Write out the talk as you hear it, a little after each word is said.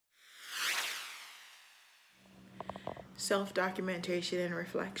self-documentation and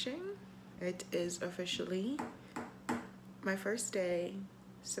reflection. It is officially my first day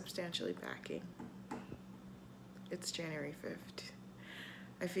substantially packing. It's January 5th.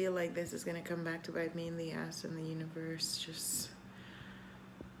 I feel like this is gonna come back to bite me in the ass, and the universe just...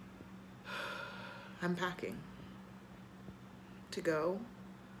 I'm packing to go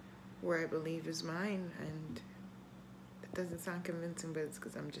where I believe is mine, and it doesn't sound convincing, but it's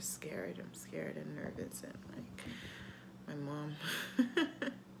because I'm just scared. I'm scared and nervous, and like my mom.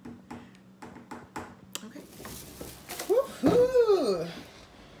 Okay. Woohoo!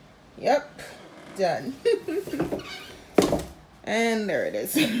 Yep, done. And there it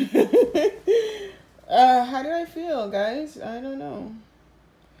is. How do I feel, guys? I don't know.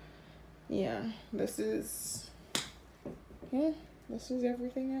 Yeah, this is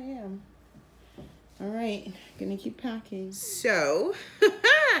everything I am. All right, gonna keep packing. So,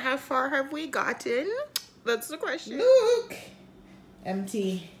 how far have we gotten? That's the question. Look,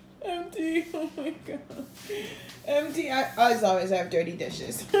 empty. Empty. Oh my god. Empty. As always, I have dirty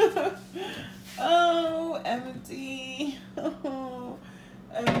dishes. Oh, empty. Oh,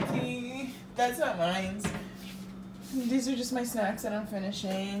 empty. That's not mine. These are just my snacks that I'm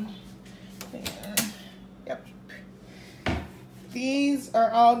finishing. Yep. These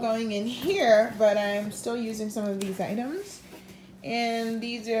are all going in here, but I'm still using some of these items. And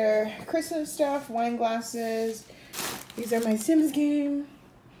these are Christmas stuff, wine glasses. These are my Sims game.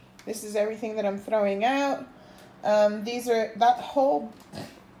 This is everything that I'm throwing out. That whole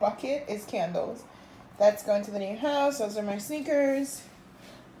bucket is candles. That's going to the new house. Those are my sneakers.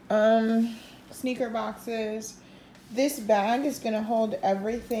 Sneaker boxes. This bag is going to hold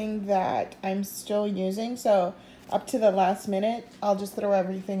everything that I'm still using. So up to the last minute, I'll just throw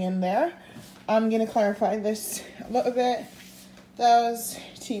everything in there. I'm going to clarify this a little bit. That was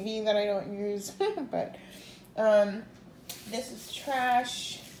TV that I don't use. But this is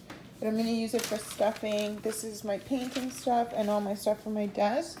trash. But I'm going to use it for stuffing. This is my painting stuff and all my stuff for my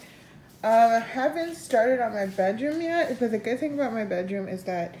desk. I haven't started on my bedroom yet, but the good thing about my bedroom is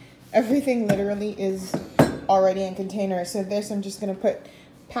that everything literally is already in containers. So this, I'm just going to put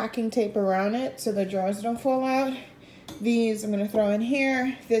packing tape around it so the drawers don't fall out. These I'm going to throw in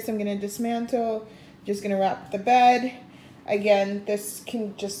here. This I'm going to dismantle. Just going to wrap the bed. Again, they're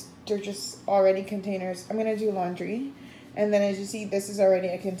just already containers. I'm going to do laundry. And then as you see, this is already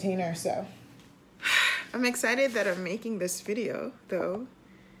a container, so. I'm excited that I'm making this video, though.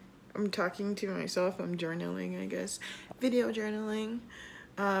 I'm talking to myself, I'm journaling, I guess. Video journaling.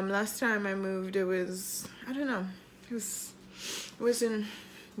 Last time I moved, it was, I don't know, it wasn't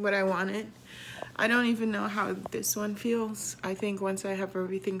what I wanted. I don't even know how this one feels. I think once I have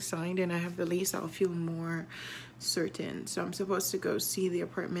everything signed and I have the lease, I'll feel more certain. So I'm supposed to go see the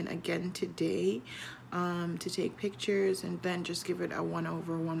apartment again today. To take pictures and then just give it a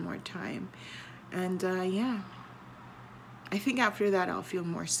one-over one more time. And yeah, I think after that I'll feel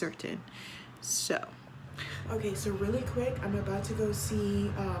more certain. So, okay, so really quick, I'm about to go see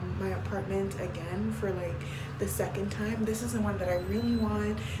my apartment again for like the second time. This is the one that I really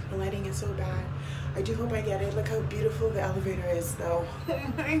want. The lighting is so bad. I do hope I get it. Look how beautiful the elevator is though.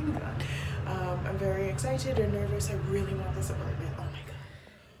 Oh my god. I'm very excited and nervous. I really want this apartment. Oh my god.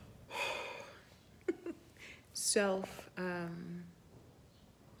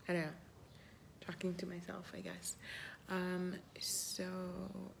 I don't know, talking to myself, I guess. So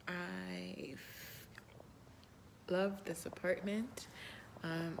I love this apartment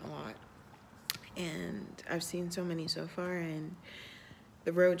a lot, and I've seen so many so far, and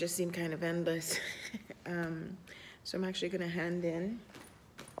the road just seemed kind of endless. So I'm actually gonna hand in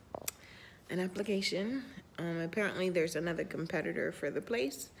an application. Apparently there's another competitor for the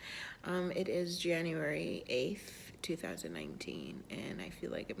place. It is January 8th, 2019, and I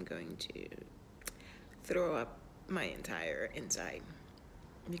feel like I'm going to throw up my entire inside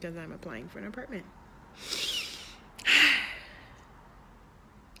because I'm applying for an apartment.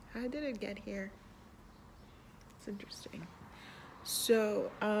 How did it get here? It's interesting. So,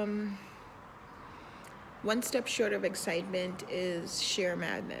 one step short of excitement is sheer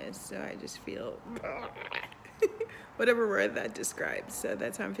madness. So I just feel whatever word that describes. So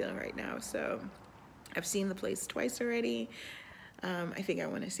that's how I'm feeling right now. So I've seen the place twice already. I think I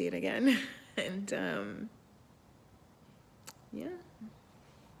want to see it again. And yeah.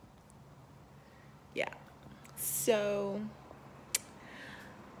 So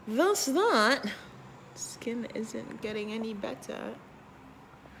that's that. Skin isn't getting any better.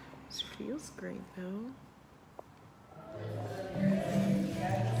 This feels great though.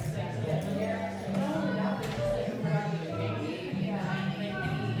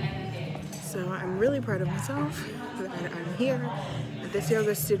 So I'm really proud of myself for the that I'm here at this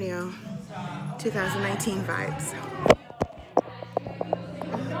yoga studio. 2019 vibes.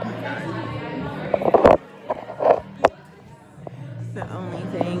 The only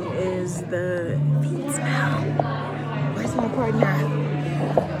thing is the feet smell. Where's my partner?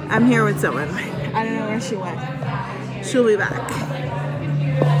 I'm here with someone. I don't know where she went. She'll be back.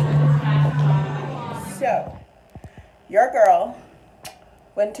 So, your girl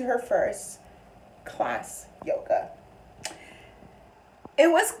went to her first class yoga. It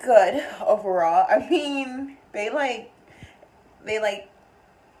was good overall. I mean, they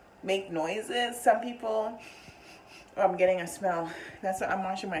make noises. Some people, oh, I'm getting a smell. That's what I'm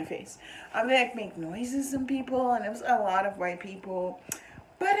washing my face. They like make noises, some people, and it was a lot of white people.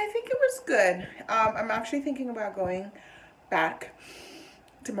 But I think it was good. I'm actually thinking about going back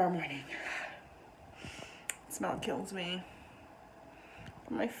tomorrow morning. The smell kills me.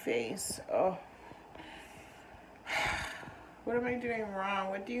 My face. Oh. What am I doing wrong?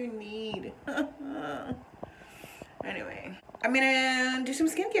 What do you need? Anyway, I'm gonna do some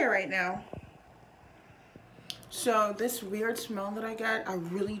skincare right now. So this weird smell that I get, I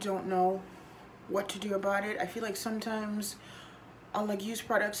really don't know what to do about it. I feel like sometimes I'll like use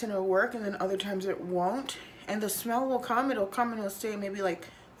products and it'll work, and then other times it won't. And the smell will come, it'll come and it'll stay maybe like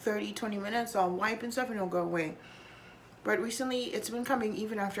 30-20 minutes. I'll wipe and stuff and it'll go away. But recently it's been coming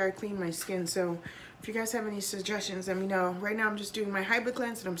even after I clean my skin. So if you guys have any suggestions, let me know. Right now I'm just doing my Hybrid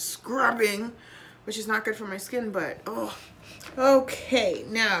Cleanse and I'm scrubbing, which is not good for my skin, but oh. Okay,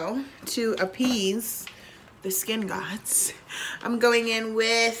 now to appease the skin gods, I'm going in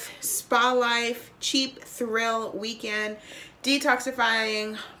with Vloglyfe Cheap Thrill Weekend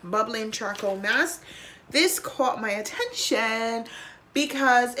Detoxifying Bubbling Charcoal Mask. This caught my attention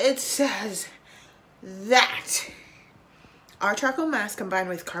because it says that our charcoal mask combined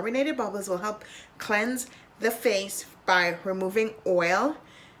with carbonated bubbles will help cleanse the face by removing oil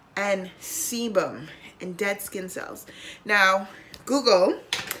and sebum and dead skin cells. Now, Google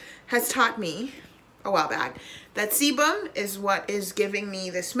has taught me a while back that sebum is what is giving me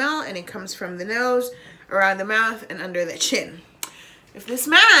the smell, and it comes from the nose, around the mouth, and under the chin. If this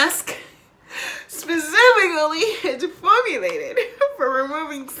mask specifically is formulated for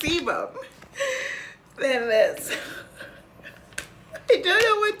removing sebum, then this. I don't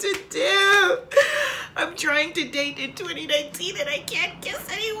know what to do. I'm trying to date in 2019 and I can't kiss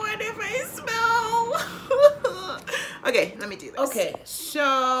anyone if I smell. Okay, let me do this. Okay,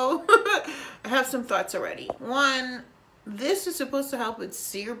 so I have some thoughts already. One, this is supposed to help with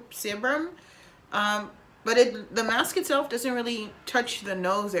sebum, but the mask itself doesn't really touch the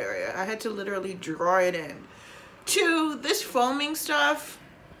nose area. I had to literally draw it in. Two, this foaming stuff,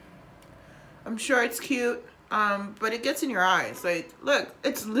 I'm sure it's cute. But it gets in your eyes. Like, look,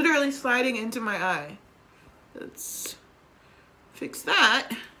 it's literally sliding into my eye. Let's fix that.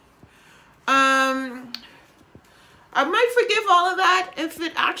 I might forgive all of that if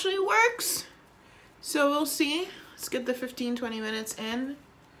it actually works. So we'll see. Let's get the 15-20 minutes in.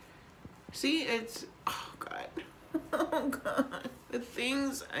 See, it's, oh God. Oh God. The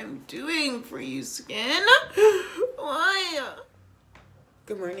things I'm doing for you, skin. Why?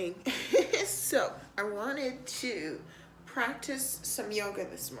 Good morning. So I wanted to practice some yoga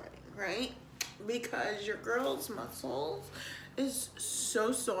this morning, right? Because your girl's muscles is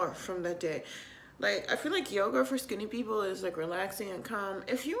so sore from that day. Like, I feel like yoga for skinny people is like relaxing and calm.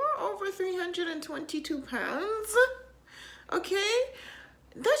 If you are over 322 pounds, okay,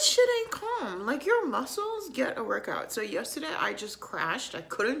 that shit ain't calm. Like, your muscles get a workout. So yesterday I just crashed. I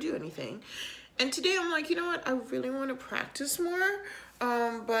couldn't do anything. And today I'm like, you know what? I really want to practice more.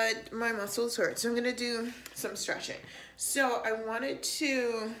 But my muscles hurt, so I'm gonna do some stretching. So I wanted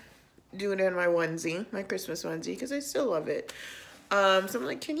to do it in my onesie, my Christmas onesie, because I still love it. So I'm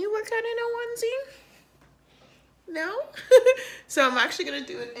like, can you work out in a onesie? No? So I'm actually gonna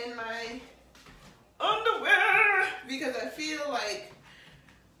do it in my underwear because I feel like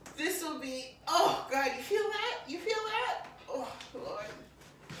this will be, oh God, you feel that? You feel that? Oh Lord,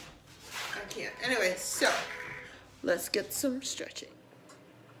 I can't. Anyway, so let's get some stretching.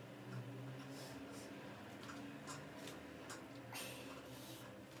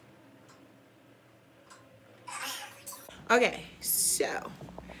 Okay, so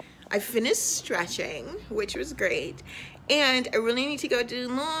I finished stretching, which was great, and I really need to go do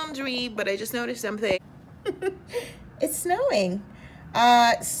laundry, but I just noticed something. It's snowing.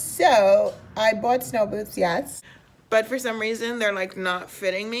 So I bought snow boots, yes, but for some reason they're like not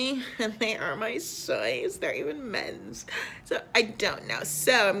fitting me, and they are my size. They're even men's, so I don't know.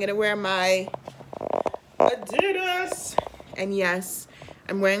 So I'm gonna wear my Adidas, and yes,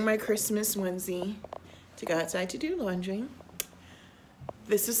 I'm wearing my Christmas onesie to go outside to do laundry.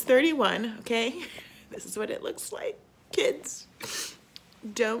 This is 31, okay? This is what it looks like. Kids,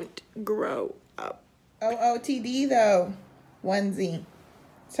 don't grow up. OOTD though. Onesie.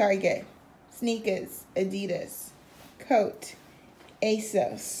 Target. Sneakers. Adidas. Coat.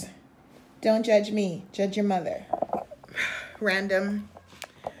 ASOS. Don't judge me. Judge your mother. Random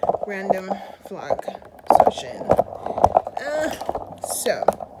vlog session. So,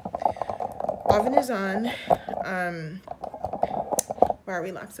 oven is on. Why are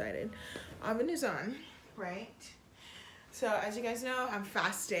we lopsided? Oven is on, right? So as you guys know, I'm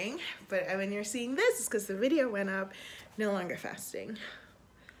fasting, but when you're seeing this, it's because the video went up. No longer fasting.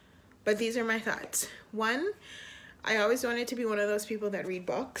 But these are my thoughts. One, I always wanted to be one of those people that read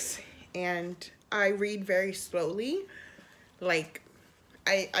books, and I read very slowly. Like,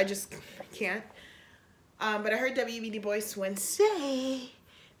 I just can't. But I heard W.B. Du Bois once say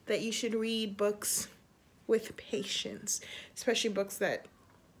that you should read books with patience, especially books that,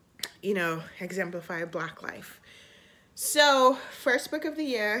 you know, exemplify Black life. So, first book of the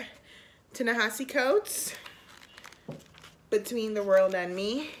year, Ta-Nehisi Coates, Between the World and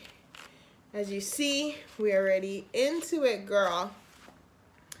Me. As you see, we are already into it, girl.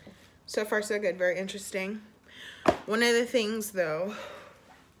 So far, so good. Very interesting. One of the things, though,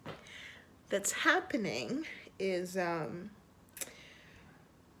 that's happening is, well,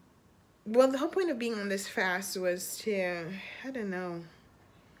 the whole point of being on this fast was to,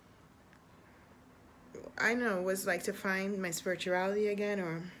 was like to find my spirituality again,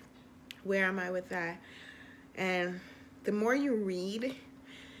 or where am I with that? And the more you read,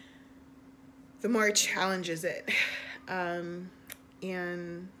 the more it challenges it. And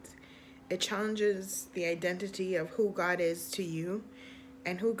it challenges the identity of who God is to you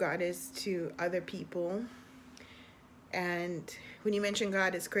and who God is to other people. And when you mention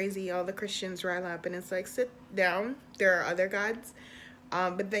God, it's crazy. All the Christians rile up, and it's like, sit down. There are other gods.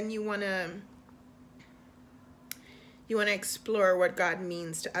 But then you want to explore what God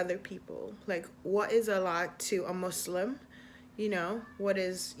means to other people. Like, what is Allah to a Muslim? You know, what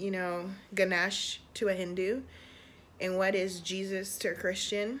is, you know, Ganesh to a Hindu? And what is Jesus to a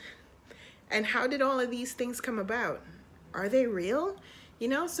Christian? And how did all of these things come about? Are they real? You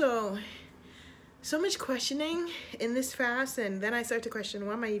know, so much questioning in this fast. And then I start to question,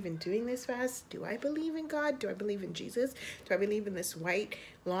 why am I even doing this fast? Do I believe in God? Do I believe in Jesus? Do I believe in this white,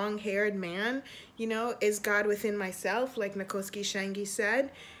 long-haired man? You know, is God within myself, like Nkosi Shangi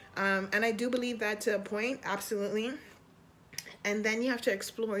said? And I do believe that to a point, absolutely. And then you have to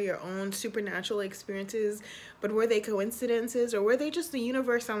explore your own supernatural experiences. But were they coincidences, or were they just the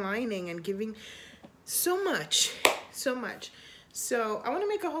universe aligning and giving so much, so much? So I want to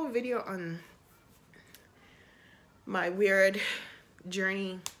make a whole video on my weird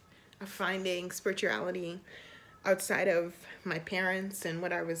journey of finding spirituality outside of my parents and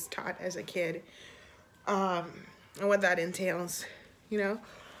what I was taught as a kid, and what that entails, you know.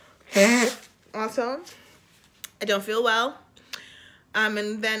 Also, I don't feel well.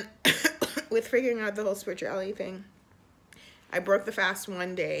 And then with figuring out the whole spirituality thing, I broke the fast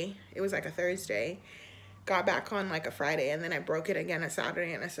one day. It was like a Thursday. Got back on like a Friday, and then I broke it again a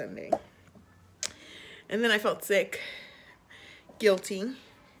Saturday and a Sunday. And then I felt sick, guilty.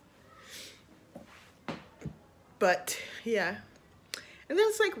 But yeah. And then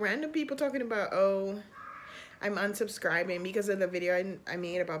it's like random people talking about, oh, I'm unsubscribing because of the video I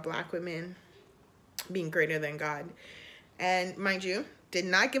made about Black women being greater than God. And mind you, did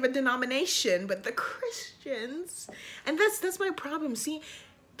not give a denomination, but the Christians. And that's my problem. See,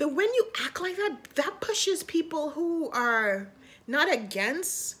 when you act like that, that pushes people who are not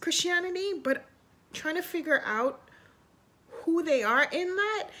against Christianity, but trying to figure out who they are in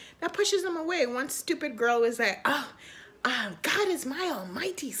that pushes them away. One stupid girl was like, God is my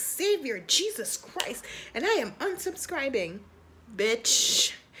almighty savior, Jesus Christ, and I am unsubscribing.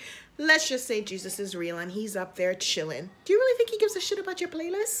 Bitch, let's just say Jesus is real and he's up there chilling. Do you really think he gives a shit about your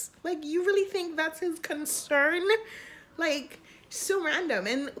playlist? Like, you really think that's his concern? Like, so random.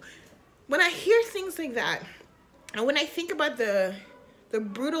 And when I hear things like that, and when I think about the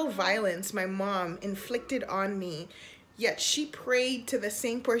brutal violence my mom inflicted on me, yet she prayed to the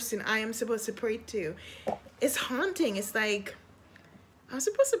same person I am supposed to pray to, it's haunting. It's like, I'm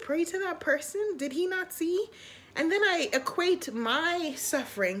supposed to pray to that person? Did he not see? And then I equate my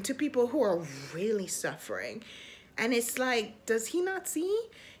suffering to people who are really suffering. And it's like, does he not see?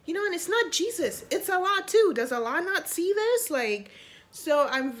 You know, and it's not Jesus. It's Allah too. Does Allah not see this? Like, so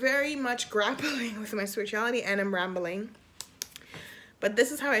I'm very much grappling with my spirituality, and I'm rambling. But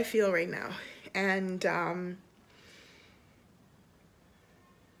this is how I feel right now. And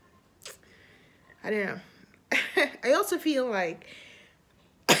I don't know. I also feel like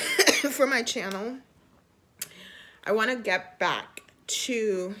for my channel, I want to get back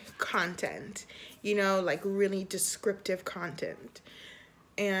to content, you know, like really descriptive content.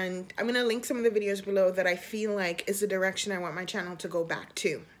 And I'm going to link some of the videos below that I feel like is the direction I want my channel to go back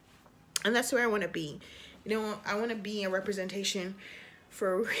to. And that's where I want to be. You know, I want to be a representation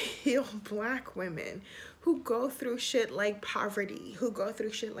for real Black women who go through shit like poverty, who go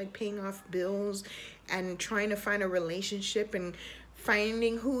through shit like paying off bills and trying to find a relationship and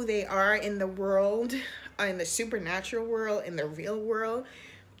finding who they are in the world, in the supernatural world, in the real world,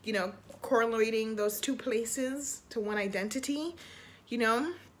 you know, correlating those two places to one identity, you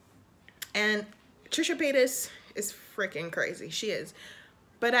know. And Trisha Paytas is freaking crazy. She is.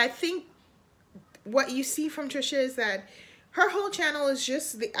 But I think what you see from Trisha is that her whole channel is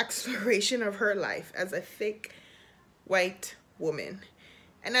just the exploration of her life as a thick white woman.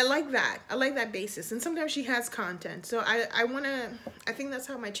 And I like that. I like that basis. And sometimes she has content. So I think that's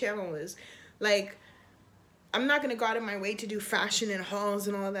how my channel is. Like, I'm not going to go out of my way to do fashion and hauls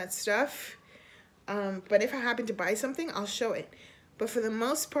and all that stuff. But if I happen to buy something, I'll show it. But for the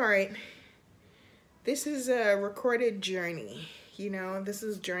most part, this is a recorded journey. You know, this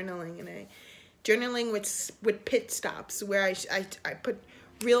is journaling, and journaling with pit stops where I put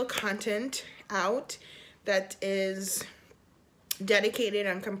real content out that is dedicated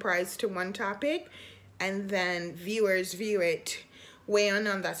and comprised to one topic, and then viewers view it, weigh in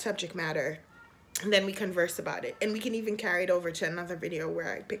on that subject matter, and then we converse about it, and we can even carry it over to another video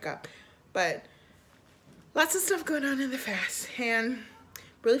where I pick up. But lots of stuff going on in the fast, and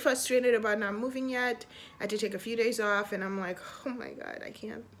really frustrated about not moving yet. I had to take a few days off, and I'm like, oh my God, I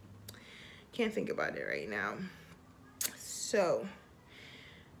can't think about it right now. So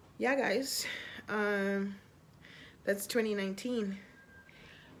yeah, guys, that's 2019.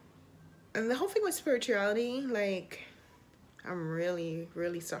 And the whole thing with spirituality, like, I'm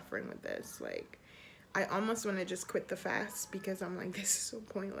really suffering with this. Like, I almost want to just quit the fast because I'm like, this is so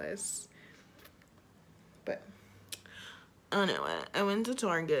pointless. But I know what, I went to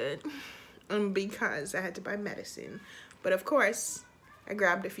Target because I had to buy medicine. But of course, I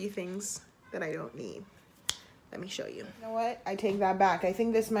grabbed a few things that I don't need. Let me show you. You know what? I take that back. I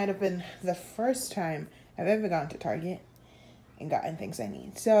think this might have been the first time I've ever gone to Target and gotten things I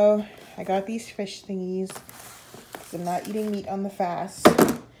need. So I got these fish thingies because I'm not eating meat on the fast.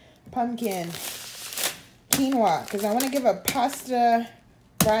 Pumpkin, quinoa, because I want to give up pasta,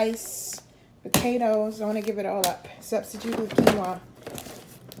 rice, potatoes. I want to give it all up. Substitute with quinoa.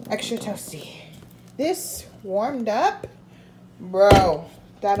 Extra toasty. This warmed up, bro.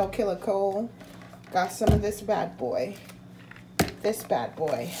 That'll kill a cold. Got some of this bad boy. This bad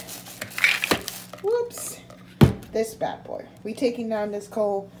boy. Whoops. This bad boy. We taking down this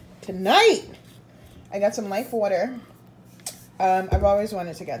cold tonight. I got some Life water. I've always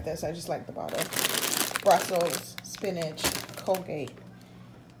wanted to get this. I just like the bottle. Brussels, spinach, Colgate,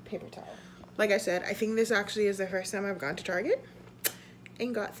 paper towel. Like I said, I think this actually is the first time I've gone to Target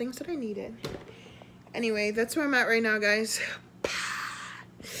and got things that I needed. Anyway, that's where I'm at right now, guys.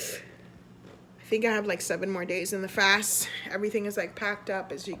 I think I have like 7 more days in the fast. Everything is like packed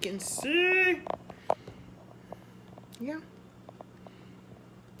up, as you can see. Yeah,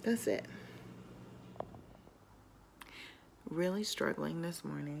 that's it. Really struggling this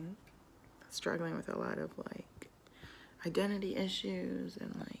morning. Struggling with a lot of like identity issues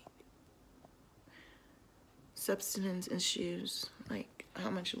and like substance issues. Like, how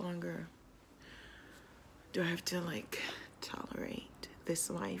much longer do I have to like tolerate this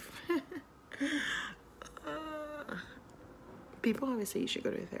life? People always say you should go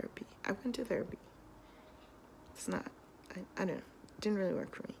to therapy. I went to therapy. It's not, I don't know, it didn't really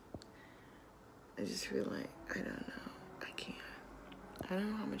work for me. I just feel like, I don't know, I can't. I don't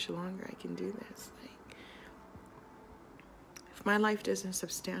know how much longer I can do this. Like, if my life doesn't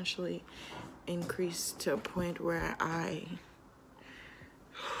substantially increase to a point where I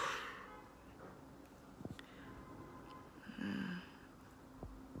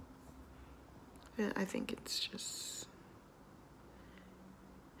think it's just,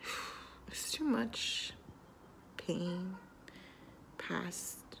 it's too much pain,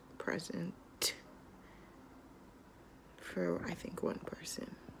 past, present, for I think one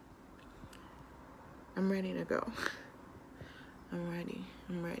person. I'm ready to go. I'm ready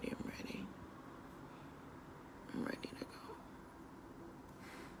to go.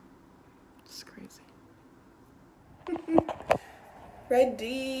 It's crazy.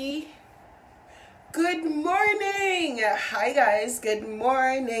 Ready? Good morning. Hi guys, good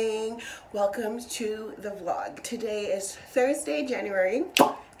morning. Welcome to the vlog. Today is Thursday, January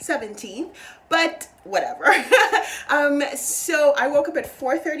 17th, but whatever. So I woke up at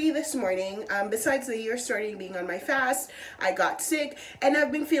 4:30 this morning. Besides the year starting being on my fast, I got sick and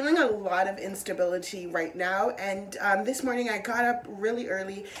I've been feeling a lot of instability right now. And this morning I got up really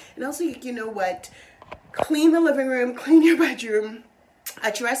early, and also, you know what, clean the living room, clean your bedroom,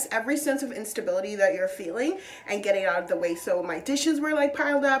 address every sense of instability that you're feeling and get it out of the way. So my dishes were like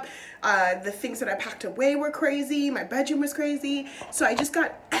piled up, the things that I packed away were crazy, my bedroom was crazy. So I just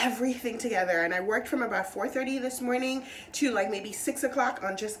got everything together, and I worked from about 4:30 this morning to like maybe 6 o'clock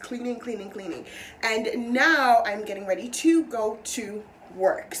on just cleaning. And now I'm getting ready to go to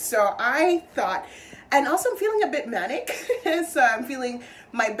work. So I thought, and also I'm feeling a bit manic, so I'm feeling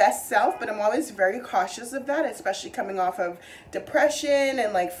my best self, but I'm always very cautious of that, especially coming off of depression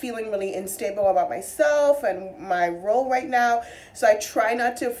and like feeling really unstable about myself and my role right now. So I try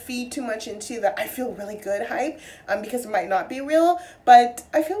not to feed too much into the I feel really good hype, because it might not be real, but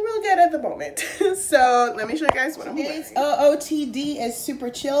I feel real good at the moment. So let me show you guys what I'm wearing. Today's OOTD is super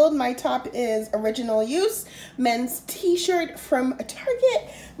chilled. My top is Original Use men's t-shirt from Target.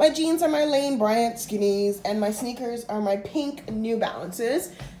 My jeans are my Lane Bryant skinnies, and my sneakers are my pink New Balances.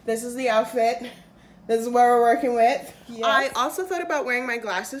 This is the outfit. This is what we're working with. Yes. I also thought about wearing my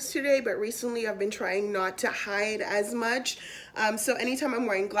glasses today, but recently I've been trying not to hide as much. So anytime I'm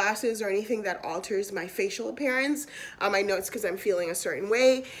wearing glasses or anything that alters my facial appearance, I know it's because I'm feeling a certain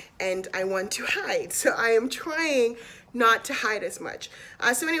way and I want to hide. So I am trying not to hide as much.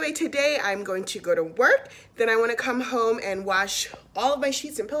 So anyway, today I'm going to go to work. Then I want to come home and wash all of my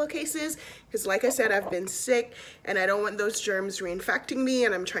sheets and pillowcases, because like I said, I've been sick and I don't want those germs reinfecting me,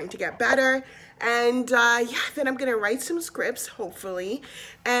 and I'm trying to get better. And yeah, then I'm gonna write some scripts, hopefully,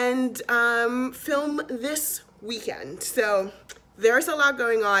 and film this weekend. So there's a lot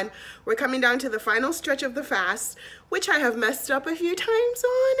going on. We're coming down to the final stretch of the fast, which I have messed up a few times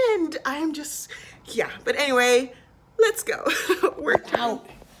on, and I'm just, yeah. But anyway, let's go. We're out.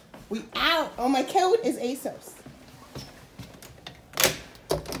 We out. Oh, my coat is ASOS.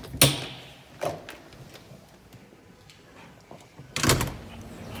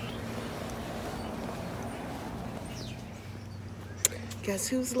 Guess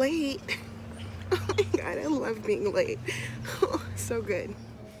who's late? Oh my God, I love being late. Oh, so good.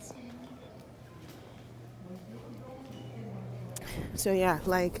 So yeah,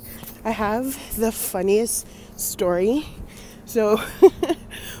 like I have the funniest story. So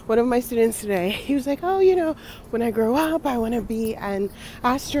one of my students today, he was like, oh, you know, when I grow up, I want to be an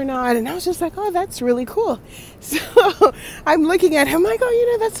astronaut. And I was just like, oh, that's really cool. So I'm looking at him like, oh,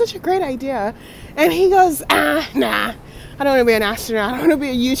 you know, that's such a great idea. And he goes, nah. I don't want to be an astronaut. I want to be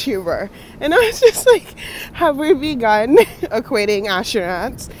a YouTuber. And I was just like, have we begun equating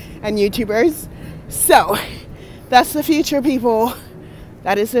astronauts and YouTubers? So that's the future, people.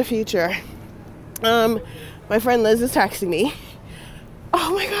 That is the future. My friend Liz is texting me.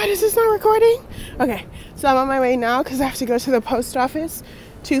 Oh my God, is this not recording? Okay, so I'm on my way now because I have to go to the post office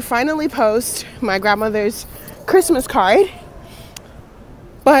to finally post my grandmother's Christmas card.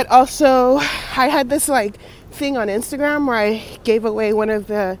 But also, I had this like thing on Instagram where I gave away one of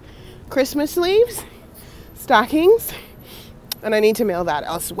the Christmas leaves, stockings, and I need to mail that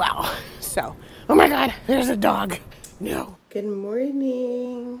as well. So, oh my God, there's a dog. No. Good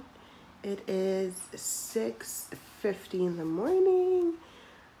morning. It is 6:50 in the morning.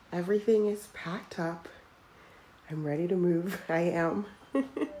 Everything is packed up. I'm ready to move. I am.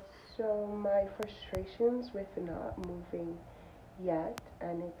 So my frustrations with not moving yet,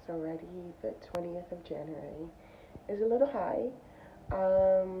 and it's already the 20th of January, is a little high.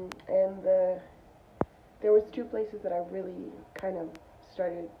 And there was two places that I really kind of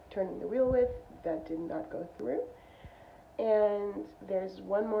started turning the wheel with that did not go through. And there's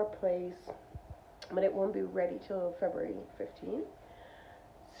one more place, but it won't be ready till February 15th.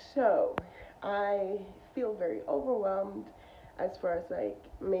 So I feel very overwhelmed as far as like,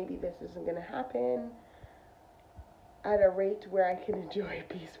 maybe this isn't going to happen at a rate where I can enjoy it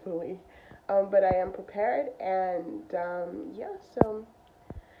peacefully. But I am prepared, and yeah, so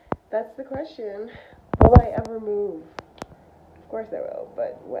that's the question. Will I ever move? Of course I will,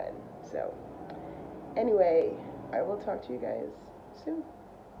 but when? So anyway, I will talk to you guys soon.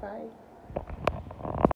 Bye.